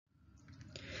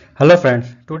Hello friends,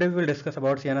 today we will discuss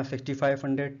about Ciena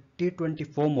 6500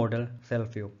 T-24 model self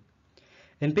view.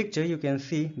 In picture you can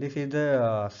see this is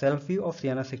the self view of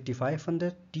Ciena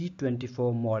 6500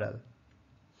 T-24 model.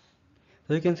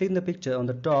 So you can see in the picture on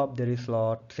the top there is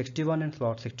slot 61 and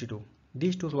slot 62.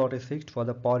 These two slots is fixed for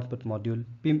the power input module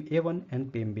PIM A1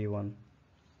 and PIM B1.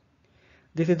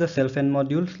 This is the self N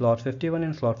module slot 51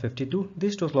 and slot 52.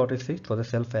 These two slots is fixed for the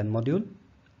self N module.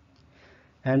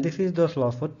 And this is the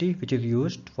slot for T which is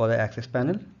used for the access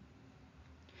panel.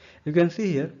 You can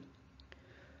see here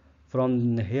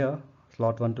from here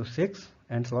slot 1 to 6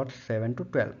 and slot 7 to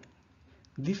 12.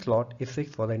 This slot is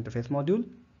fixed for the interface module.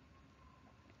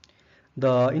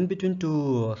 The in between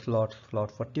two slots, slot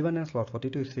 41 and slot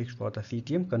 42 is fixed for the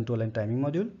CTM control and timing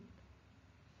module.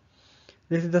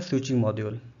 This is the switching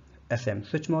module, SM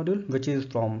switch module, which is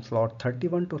from slot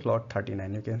 31 to slot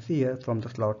 39. You can see here from the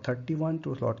slot 31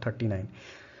 to slot 39.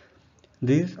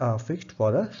 These are fixed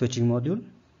for the switching module.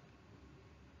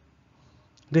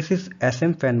 This is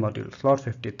SM fan module, slot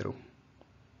 53.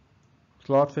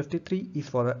 Slot 53 is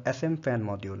for the SM fan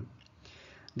module.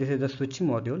 This is the switching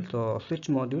module. So switch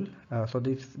module.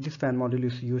 This fan module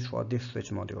is used for this switch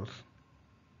modules.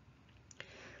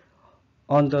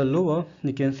 On the lower,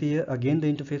 you can see here again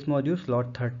the interface module,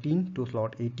 slot 13 to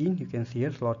slot 18. You can see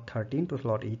here slot 13 to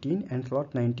slot 18 and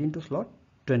slot 19 to slot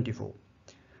 24.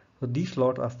 So these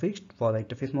slots are fixed for the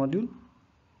interface module.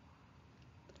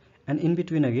 And in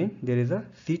between again there is a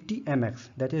CTMX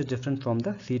that is different from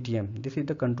the CTM. This is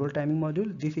the control timing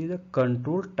module. This is the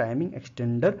control timing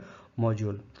extender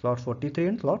module, slot 43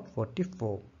 and slot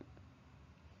 44.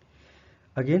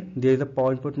 Again there is a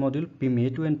power input module PIM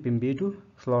A2 and PIM B2,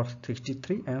 slot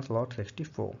 63 and slot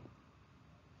 64.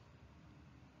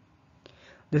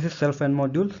 This is self N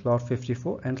module, slot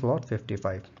 54 and slot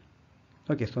 55.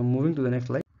 Okay, so moving to the next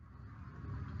slide.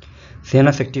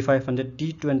 Ciena 6500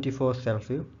 T-24 self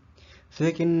view. So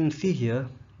you can see here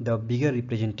the bigger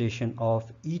representation of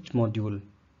each module.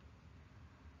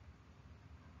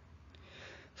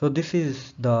 So this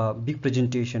is the big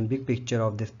presentation, big picture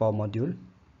of this power module.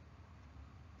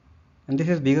 And this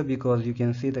is bigger because you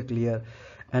can see the clear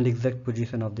and exact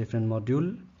position of different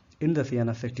module in the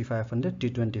Ciena 6500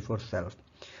 T-24 self.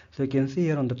 So you can see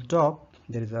here on the top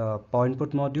there is a power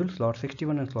input module, slot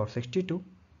 61 and slot 62.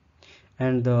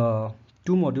 And the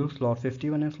two modules, slot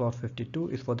 51 and slot 52,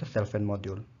 is for the self N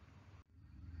module.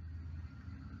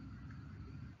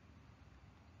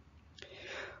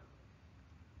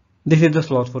 This is the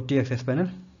slot for T access panel.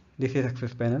 This is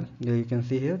access panel. There you can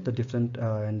see here the different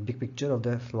and big picture of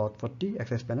the slot for T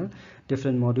access panel.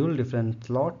 Different module, different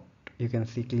slot. You can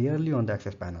see clearly on the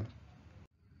access panel.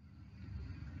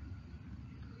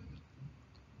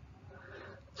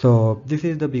 So this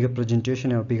is the bigger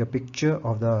presentation or bigger picture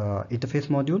of the interface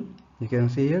module. You can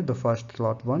see here the first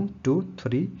slot 1, 2,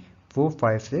 3, 4,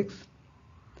 5, 6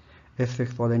 is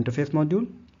fixed for the interface module.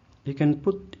 You can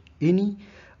put any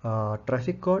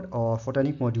traffic card or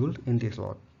photonic module in this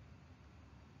slot.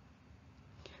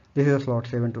 This is a slot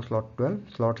 7 to slot 12,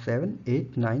 slot 7,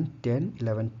 8, 9, 10,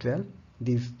 11, 12.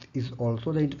 This is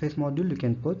also the interface module. You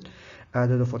can put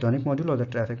either the photonic module or the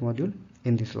traffic module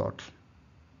in these slots.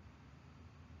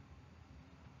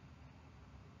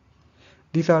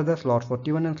 These are the slot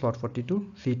 41 and slot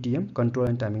 42 CTM control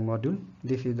and timing module.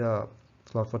 This is the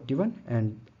slot 41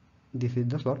 and this is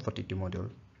the slot 42 module.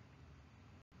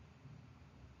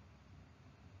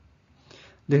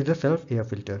 This is the self air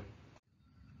filter.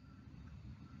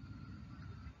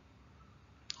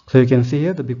 So you can see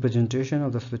here the big presentation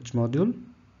of the switch module.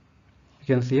 You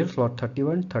can see here slot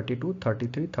 31, 32,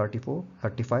 33, 34,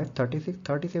 35, 36,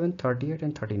 37, 38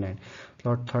 and 39.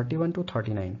 Slot 31 to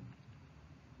 39.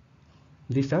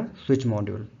 These are switch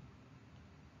module.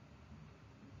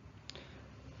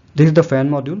 This is the fan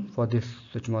module for this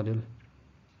switch module.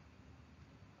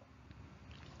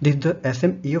 This is the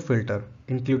SM air filter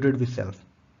included with self.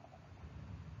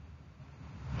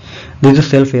 This is the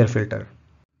self air filter.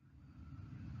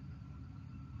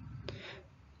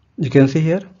 You can see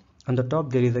here on the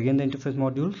top there is again the interface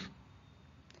modules.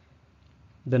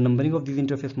 The numbering of these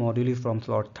interface module is from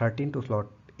slot 13 to slot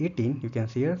 18. You can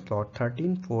see here slot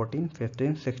 13, 14,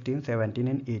 15, 16, 17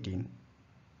 and 18.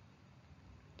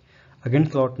 Again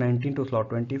slot 19 to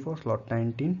slot 24, slot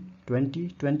 19,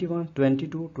 20, 21,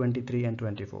 22, 23 and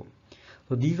 24.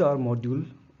 So these are module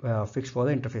fixed for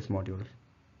the interface module.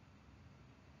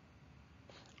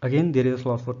 Again there is a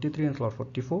slot 43 and slot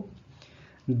 44.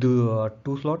 The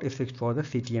two slot is fixed for the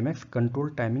CTMX control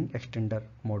timing extender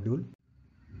module.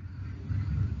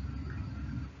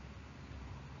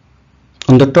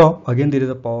 On the top again there is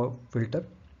a power filter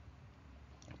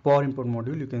power input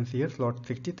module, you can see here slot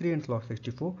 63 and slot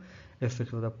 64 is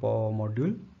fixed with the power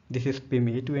module. This is pin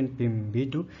A2 and pin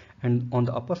B2, and on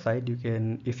the upper side you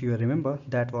can, if you remember,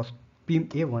 that was pin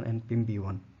A1 and pin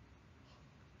B1.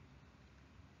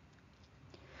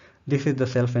 This is the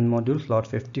self-end module, slot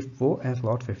 54 and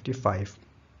slot 55.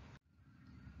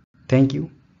 Thank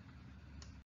you.